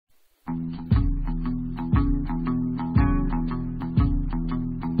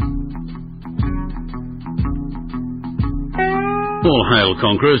All hail,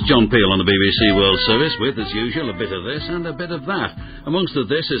 conquerors. John Peel on the BBC World Service with, as usual, a bit of this and a bit of that. Amongst the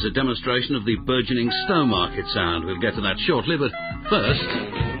this is a demonstration of the burgeoning Stowmarket sound. We'll get to that shortly, but first...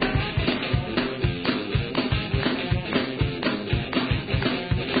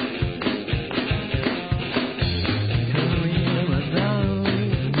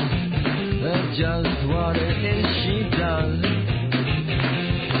 Just what it is she does,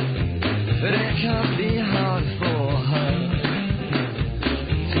 but it can't be hard for her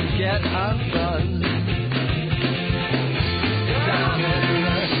to get a buzz. Down in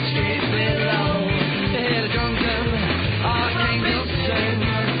the street below, hear the drunken archangels sing.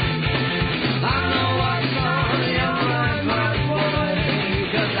 I know what's on your mind, my boy,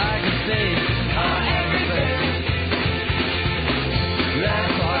 'cause I can see everything.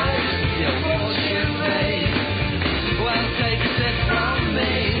 That's why your fortune made. Well, take a sip from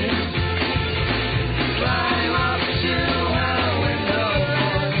me. Climb up to her window,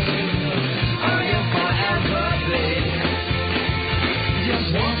 or you'll forever be just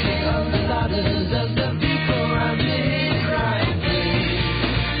walking up the ladders as the people around you cry, please.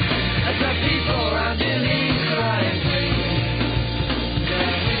 As the people around you cry, please.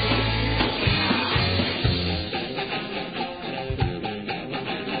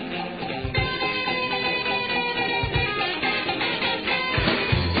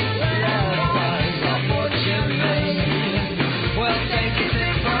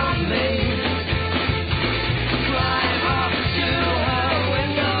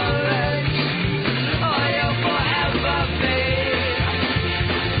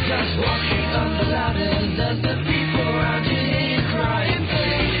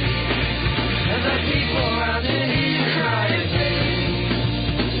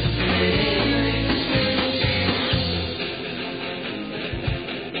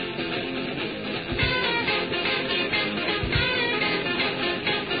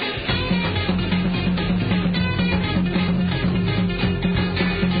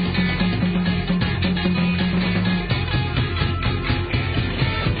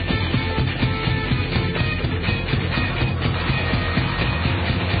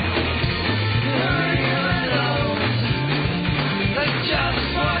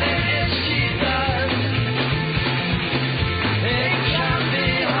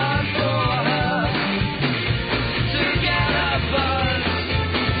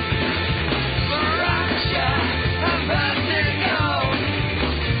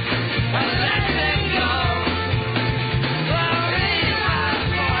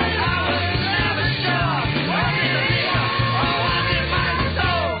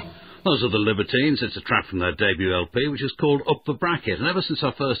 Those are the Libertines. It's a track from their debut LP, which is called Up the Bracket. And ever since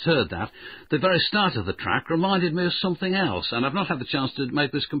I first heard that, the very start of the track reminded me of something else. And I've not had the chance to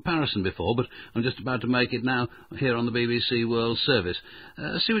make this comparison before, but I'm just about to make it now here on the BBC World Service.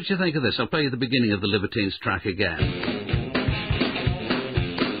 See what you think of this. I'll play you the beginning of the Libertines track again.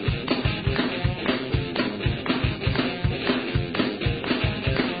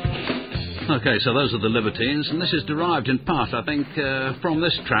 Okay, so those are the Libertines, and this is derived in part, I think, from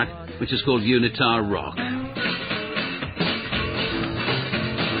this track, which is called Unitar Rock.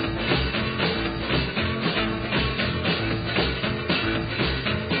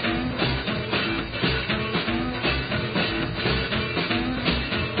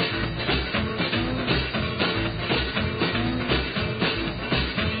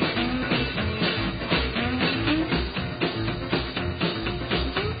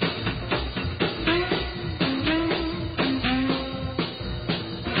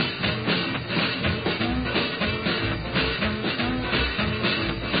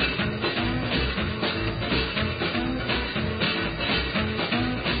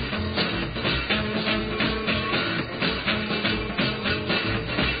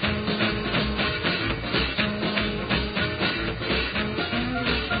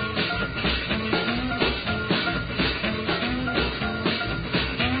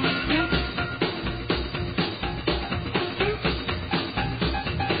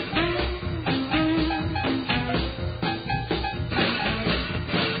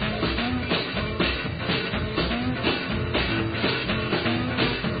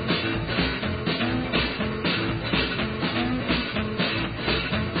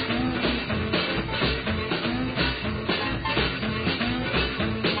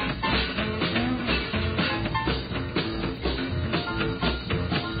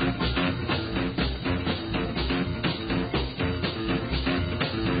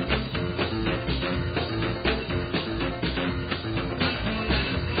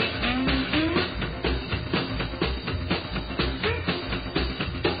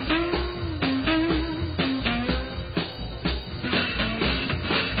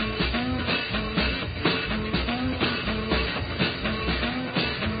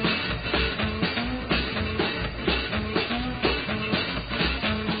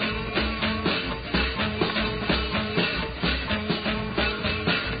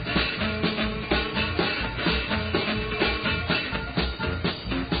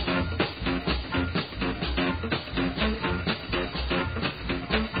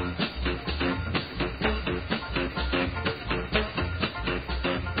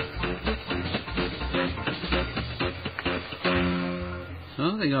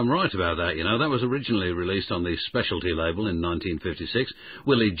 think I'm right about that, you know. That was originally released on the Specialty label in 1956.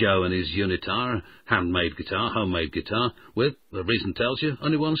 Willie Joe and his Unitar, homemade guitar, with, the reason tells you,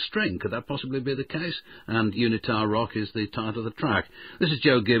 only one string. Could that possibly be the case? And Unitar Rock is the title of the track. This is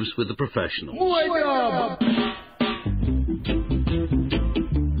Joe Gibbs with The Professionals. Wake up!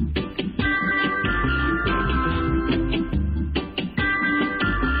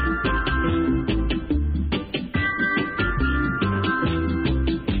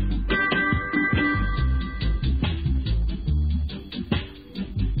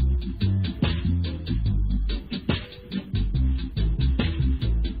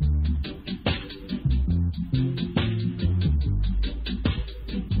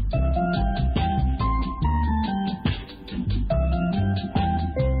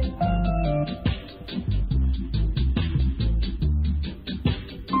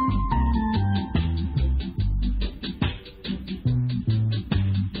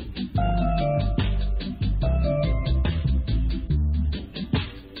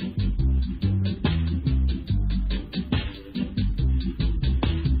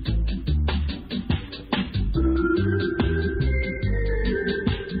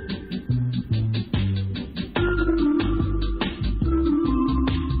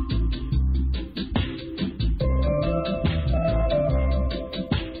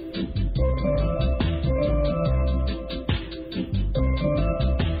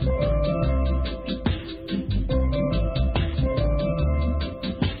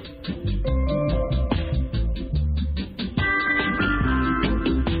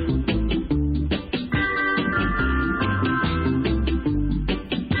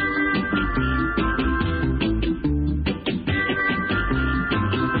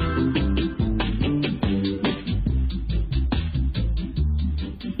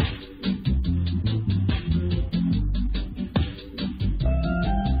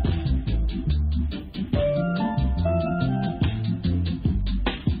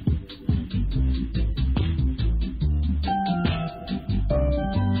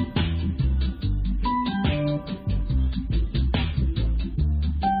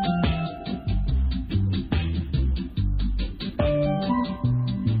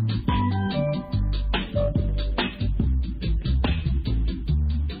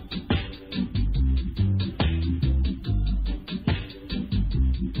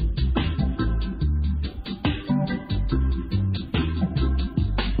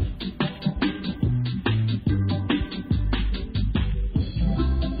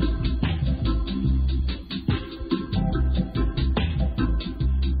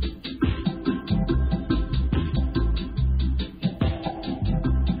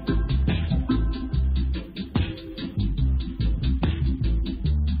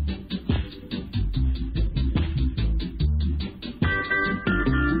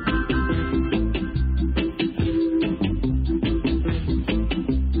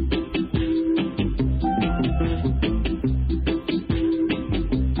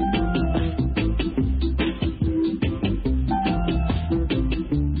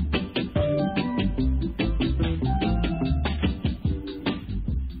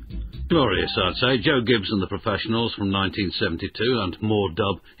 Glorious, I'd say. Joe Gibbs and the Professionals from 1972, and more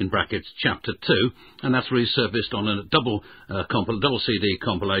dub in brackets Chapter 2, and that's resurfaced on a double CD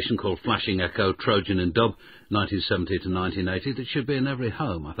compilation called Flashing Echo, Trojan and Dub, 1970 to 1980, that should be in every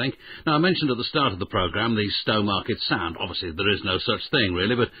home, I think. Now, I mentioned at the start of the programme the Stowmarket sound. Obviously, there is no such thing,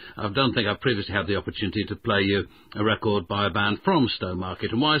 really, but I don't think I've previously had the opportunity to play you a record by a band from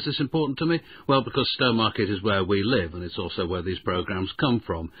Stowmarket. And why is this important to me? Well, because Stowmarket is where we live, and it's also where these programmes come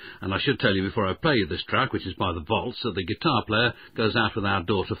from. And I should tell you before I play you this track, which is by the Vaults, that the guitar player goes out with our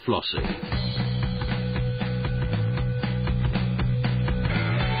daughter Flossie.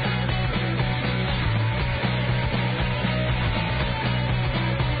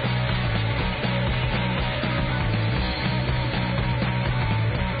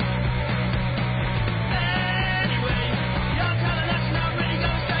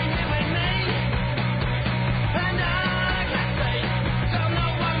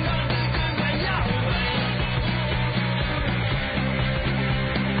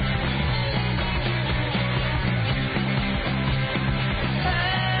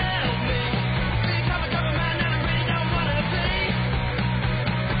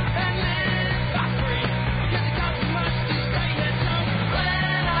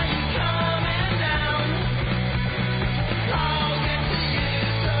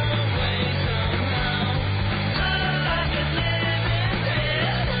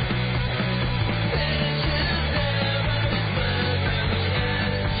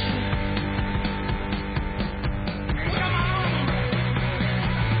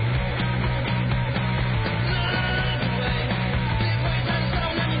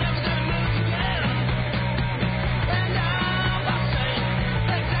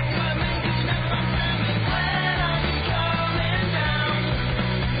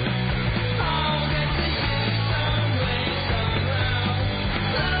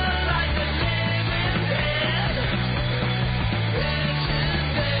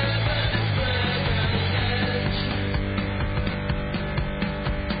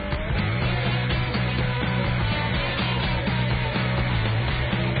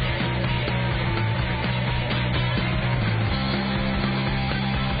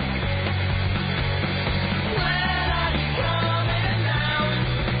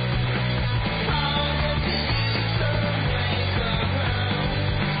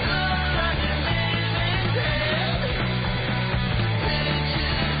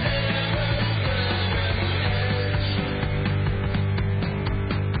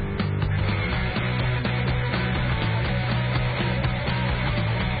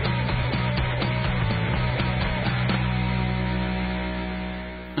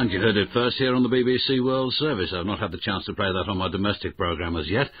 And you heard it first here on the BBC World Service. I've not had the chance to play that on my domestic programme as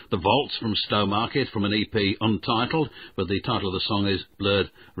yet. The Vaults from Stowmarket from an EP Untitled, but the title of the song is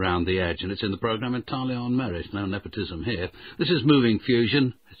Blurred Round the Edge, and it's in the programme entirely on merit. No nepotism here. This is Moving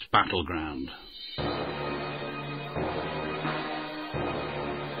Fusion. It's Battleground.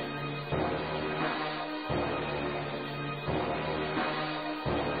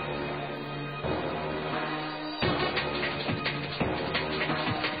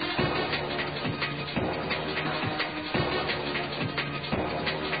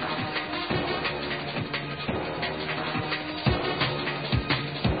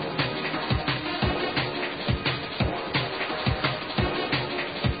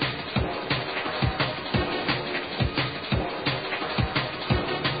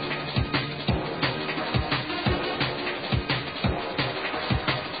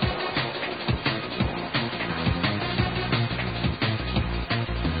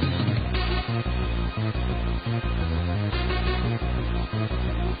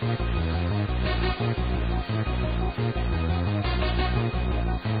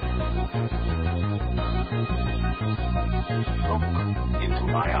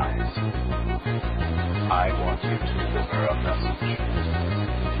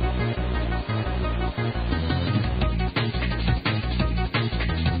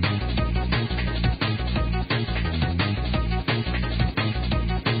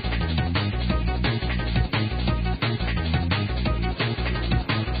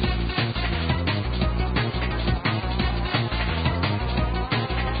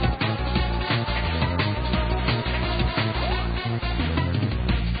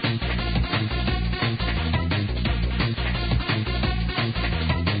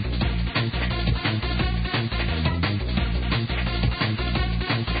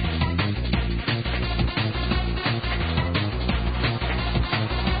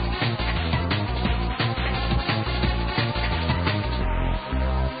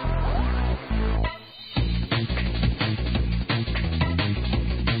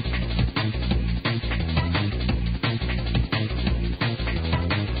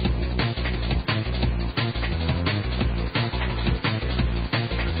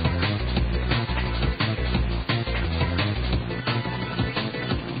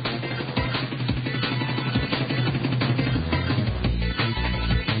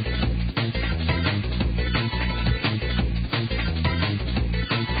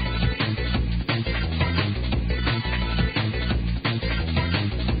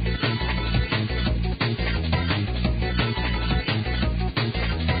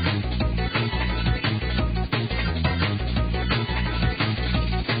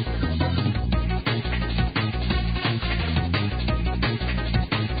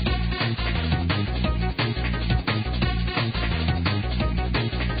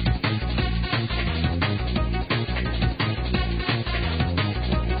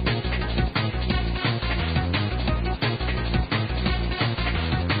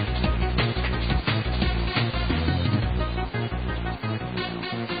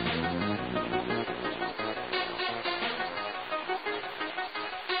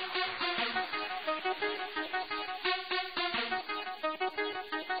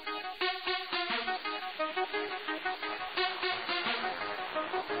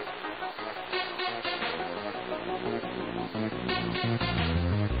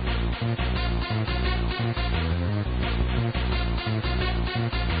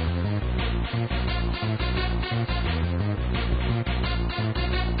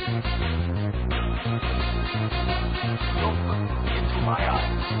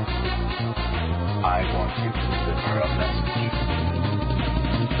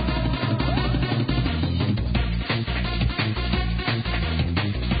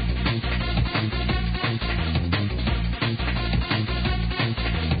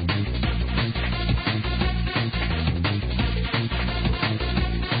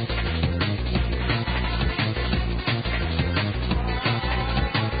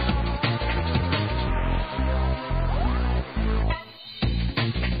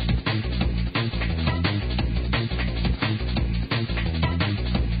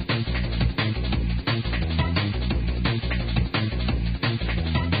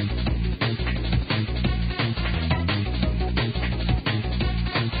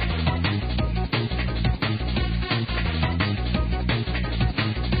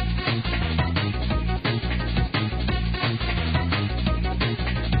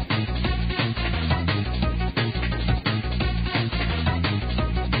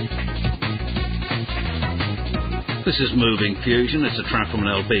 This is Moving Fusion. It's a track from an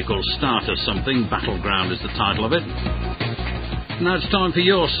LP called Starter Something. Battleground is the title of it. Now it's time for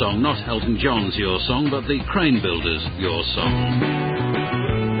Your Song, not Elton John's Your Song, but the Cranebuilders' Your Song.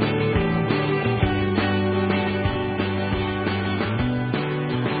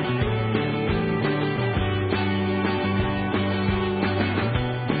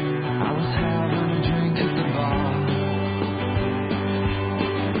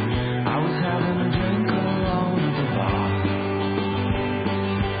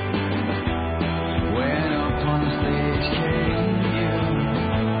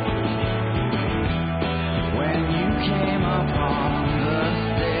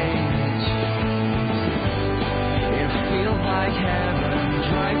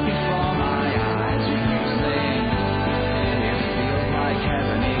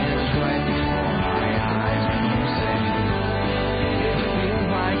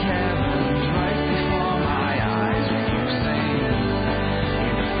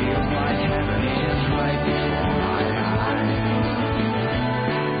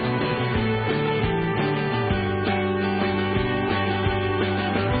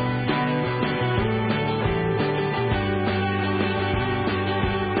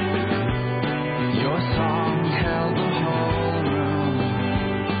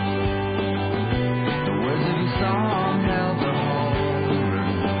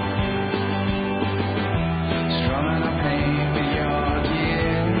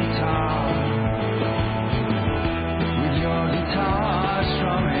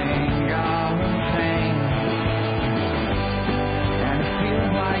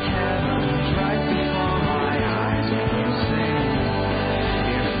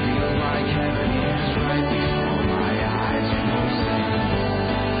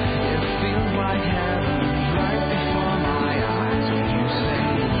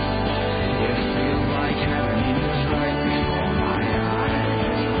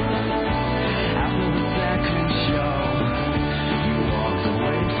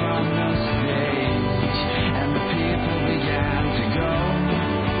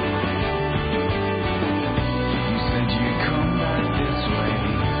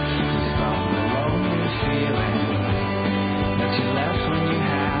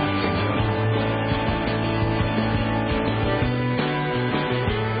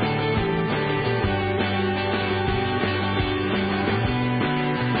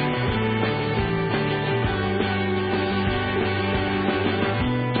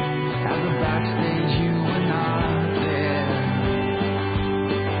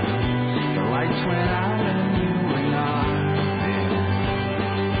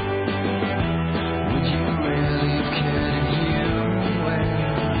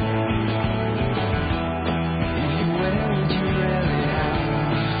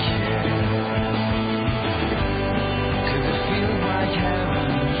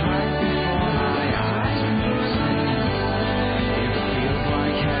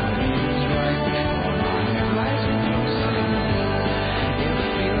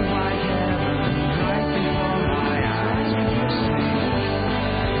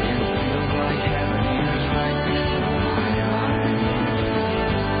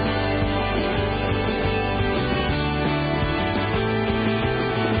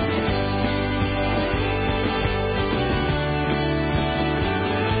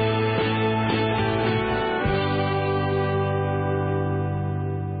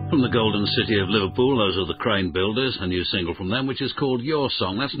 From the golden city of Liverpool, those are the Cranebuilders, a new single from them, which is called Your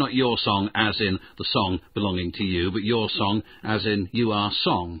Song. That's not your song as in the song belonging to you, but your song as in you are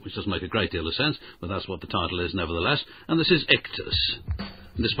song, which doesn't make a great deal of sense, but that's what the title is nevertheless. And this is Ictus.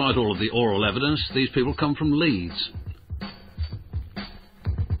 And despite all of the oral evidence, these people come from Leeds.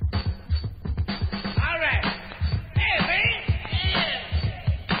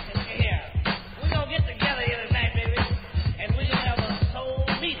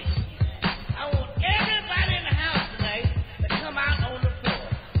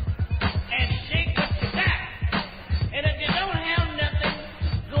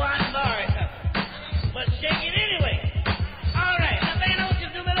 All right, now, man, I want you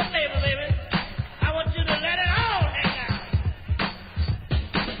to do me a favor, baby. I want you to let it all hang.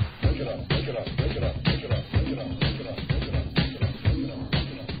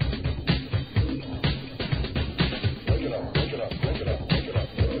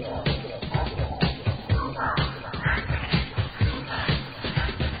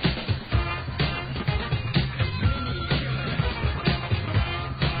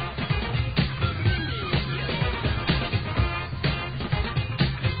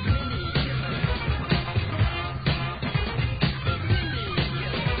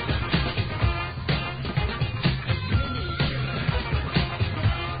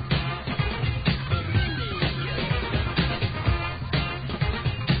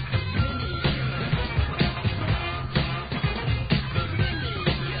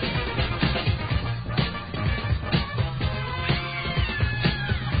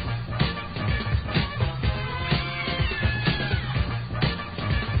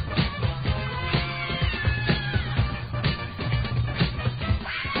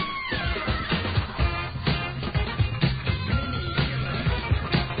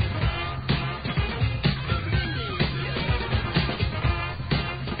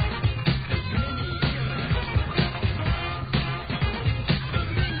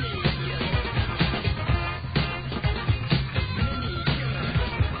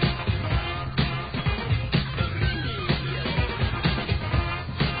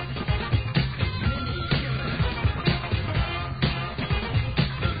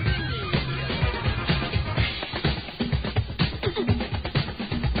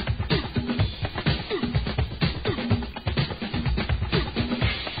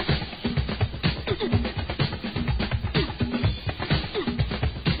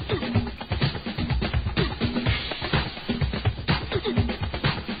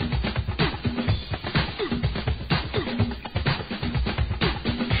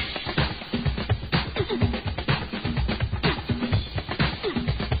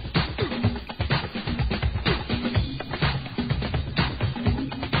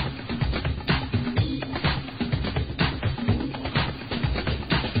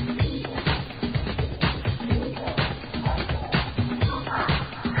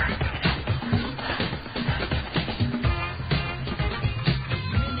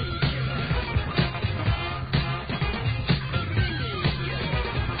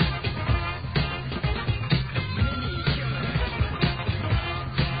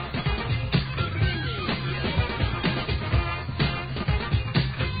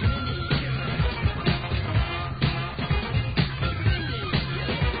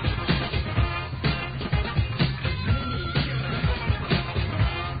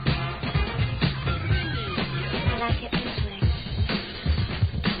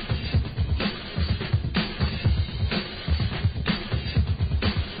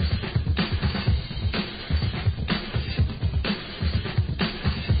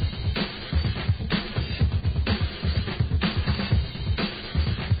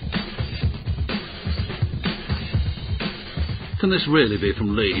 Can this really be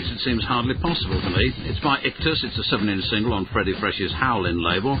from Leeds? It seems hardly possible to me. It's by Ictus, it's a 7-inch single on Freddie Fresh's Howlin'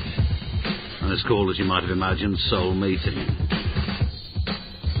 label, and it's called, as you might have imagined, Soul Meeting.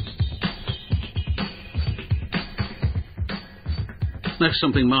 Next,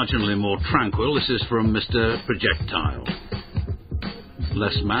 something marginally more tranquil. This is from Mr. Projectile.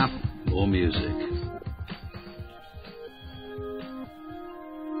 Less math, more music.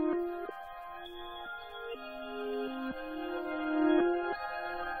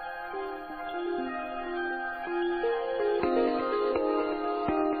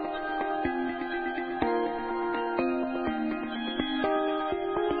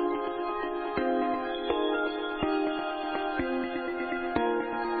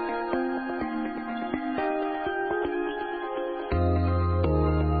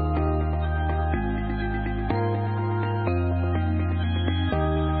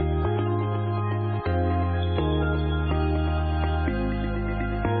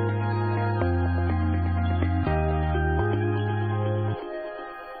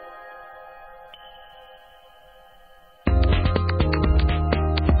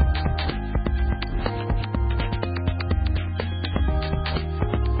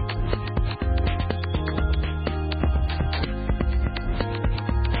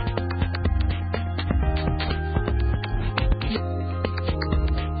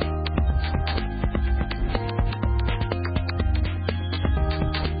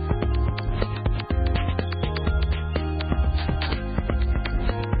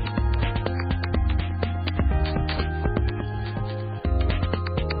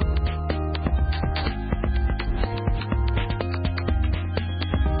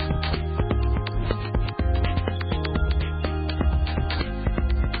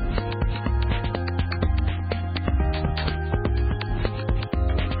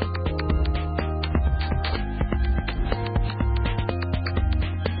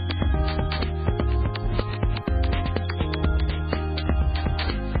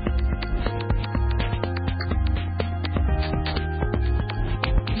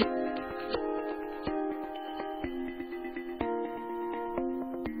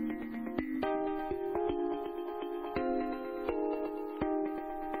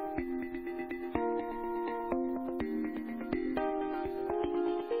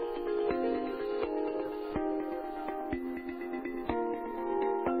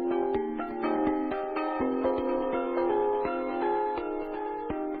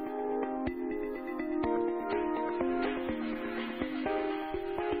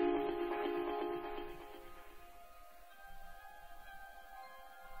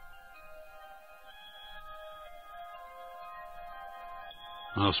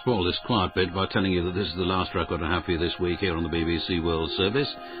 I'll spoil this quiet bit by telling you that this is the last record I have for you this week here on the BBC World Service.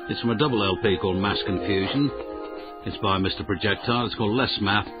 It's from a double LP called Mass Confusion. It's by Mr. Projectile. It's called Less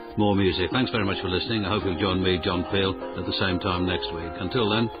Math, More Music. Thanks very much for listening. I hope you'll join me, John Peel, at the same time next week. Until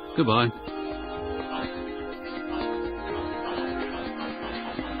then, goodbye.